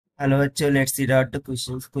Hello, bachcho, let's read out the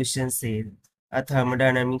questions. Question says, a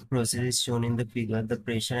thermodynamic process is shown in the figure. The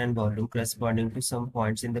pressure and volume corresponding to some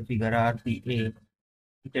points in the figure are PA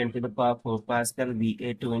 10 to the power 4 Pascal,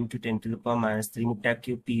 VA 2 into 10 to the power minus 3 meter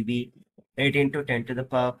cube, PV 8 into 10 to the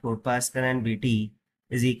power 4 Pascal, and VT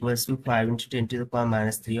is equals to 5 into 10 to the power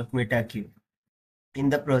minus 3 of meter cube. In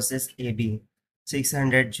the process AB,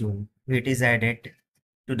 600 joule heat is added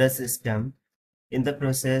to the system. In the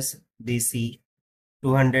process DC,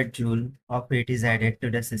 200 joule of heat is added to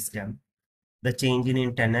the system. The change in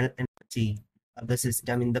internal energy of the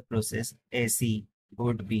system in the process AC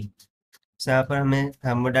would be. So यहाँ पर हमें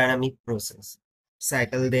thermodynamic process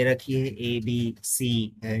cycle दे रखी है A B C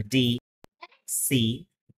D C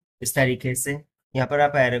इस तरीके से यहाँ पर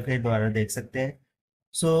आप एरो के द्वारा देख सकते हैं।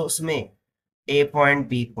 सो उसमें ए पॉइंट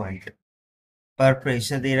बी पॉइंट पर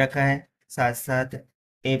प्रेशर दे रखा है, साथ साथ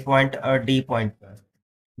ए पॉइंट और डी पॉइंट पर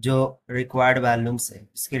जो रिक्वायर्ड वॉल्यूम्स है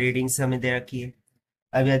उसकी रीडिंग्स हमें दे रखी है।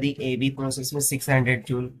 अब यदि ए बी प्रोसेस में 600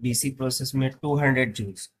 जूल, बी सी प्रोसेस में 200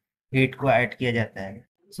 जूल्स हीट को ऐड किया जाता है,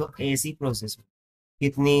 सो ए सी प्रोसेस में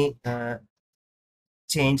कितनी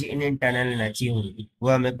चेंज इन इंटरनल एनर्जी होगी वो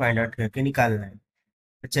हमें फाइंड आउट करके निकालना है।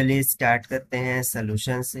 तो चलिए स्टार्ट करते हैं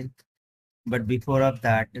सोल्यूशन से। But before of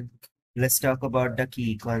that, let's talk about the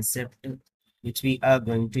key concept which we are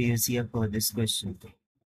going to use here for this question.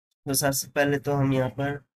 तो सबसे पहले तो हम यहाँ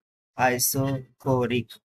पर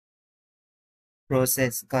आइसोकोरिक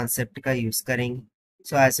प्रोसेस कॉन्सेप्ट का यूज करेंगे।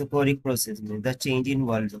 सो आइसोकोरिक प्रोसेस में the change in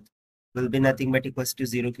volume will be nothing but equals to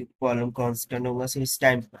 0 क्योंकि वॉल्यूम कांस्टेंट होगा। सो इस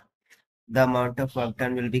टाइम पर the amount of work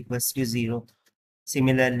done will be equals to 0।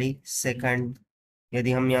 Similarly second,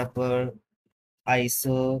 यदि हम यहाँ पर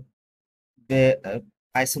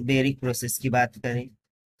आइसोबेरिक प्रोसेस की बात करें,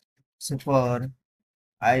 सो फॉर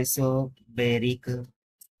आइसोबेरिक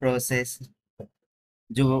प्रोसेस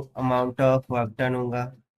जो अमाउंट ऑफ वर्क डन होगा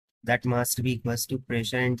that must be equals to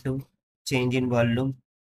pressure into change in volume.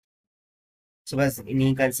 सो बस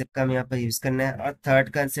इन्हीं कंसेप्ट का हम यहाँ पर यूज करना है। और थर्ड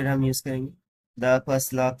कंसेप्ट हम यूज करेंगे the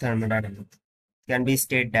first law of thermodynamics can be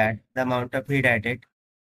state that the amount of heat added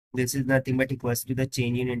this is nothing but equals to the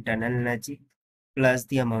change in internal energy plus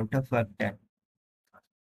the amount of work done.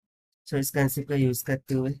 सो इस concept का use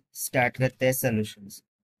करते हुए start करते हैं solutions.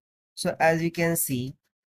 So as you can see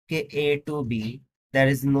कि ए to be there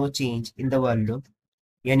is no change in the volume,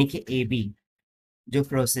 यानी कि A B जो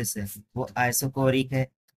प्रोसेस है वो आइसोकोरिक है।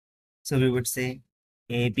 So we would say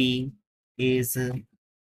A B is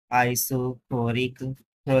isochoric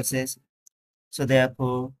process. So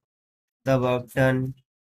therefore, the work done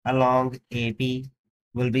along AB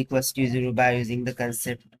will be equals to 0 by using the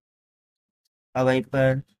concept। अब वहीं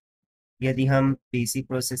पर यदि हम BC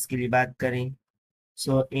प्रोसेस के लिए बात करें,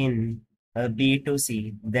 so in B to C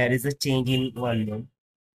there is a change in volume।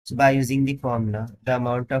 So by using the formula, the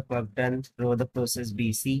amount of work done through the process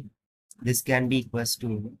BC, this can be equals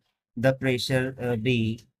to the pressure B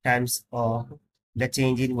times of the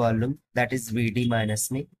change in volume, that is VD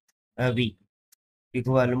minus में V, क्योंकि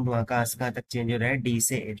volume वहाँ कहाँ तक change हो रहा है D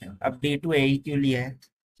से ए तक। अब डी टू ए क्यों लिया है?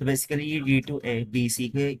 तो बेसिकली ये D to A B C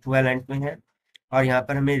के इक्विवेलेंट में है और यहाँ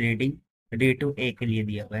पर हमें रीडिंग डी टू ए के लिए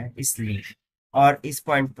दिया हुआ है इसलिए। और इस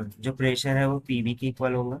पॉइंट पर जो प्रेशर है वो पी बी के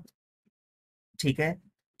इक्वल होगा, ठीक है।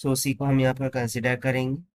 सो उसी को हम यहाँ पर कंसिडर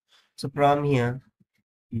करेंगे। So from here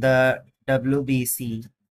the W B see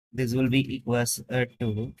this will be equals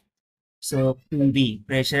to, so P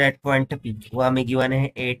pressure at point P वो हमें गिवन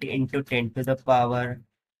है 8 into 10 to the power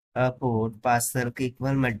 4 pascal के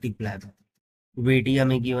इक्वल मल्टीप्लाई। वीडी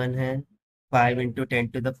हमें गिवन है 5 into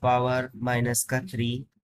 10 to the power minus का 3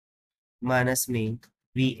 minus में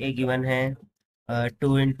V A given है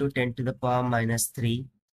 2 into 10 to the power minus 3।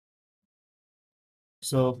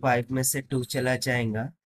 सो 5 में से 2 चला जाएगा,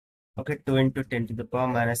 okay 2 into 10 to the power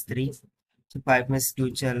minus 3। सो 5 में से 2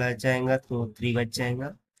 चला जाएगा तो 3 बच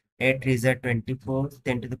जाएगा। 8 3 ज़ा 24,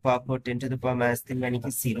 10 to the power 4, 10 to the power minus 3 यानी कि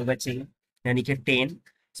 0 बचेगा, यानी कि 10।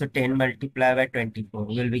 So 10 multiplied by 24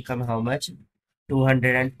 will become how much?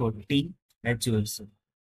 240 joules.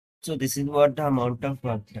 So this is what the amount of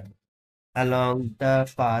work done along the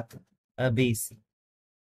path BC.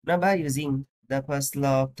 Now by using the first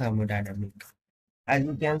law of thermodynamics, as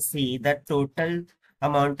you can see the total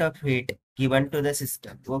amount of heat given to the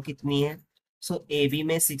system वो कितनी है? So AB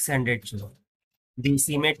में 600 joule,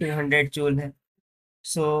 BC में 200 joule है।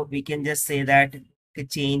 So we can just say that the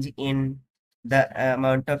change in the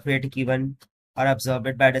amount of heat given or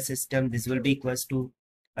absorbed by the system, this will be equals to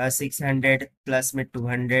 600 plus में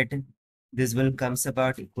 200, this will comes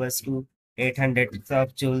about equals to 800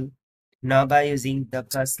 of joule। Now by using the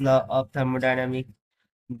first law of thermodynamics,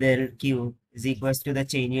 del Q is equals to the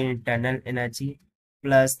change in internal energy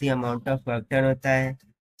plus the amount of work done होता है।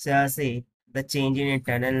 So यहाँ से the change in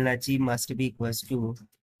internal energy must be equals to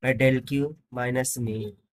del Q minus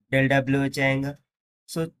में del W हो जाएगा।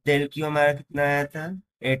 So del Q हमारा कितना आया था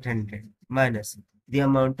 800 minus the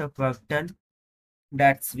amount of work done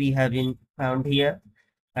that's we have been found here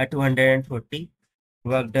at 240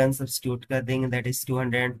 work done substitute कर देंगे that is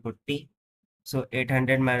 240 so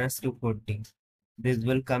 800 minus 240 this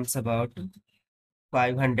will comes about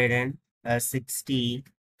 560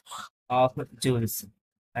 of joules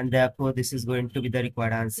and therefore this is going to be the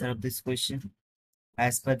required answer of this question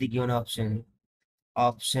as per the given option.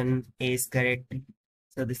 Option A is correct.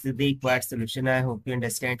 So this is the required solution. I hope you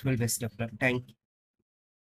understand. Well, best of luck. Thank you.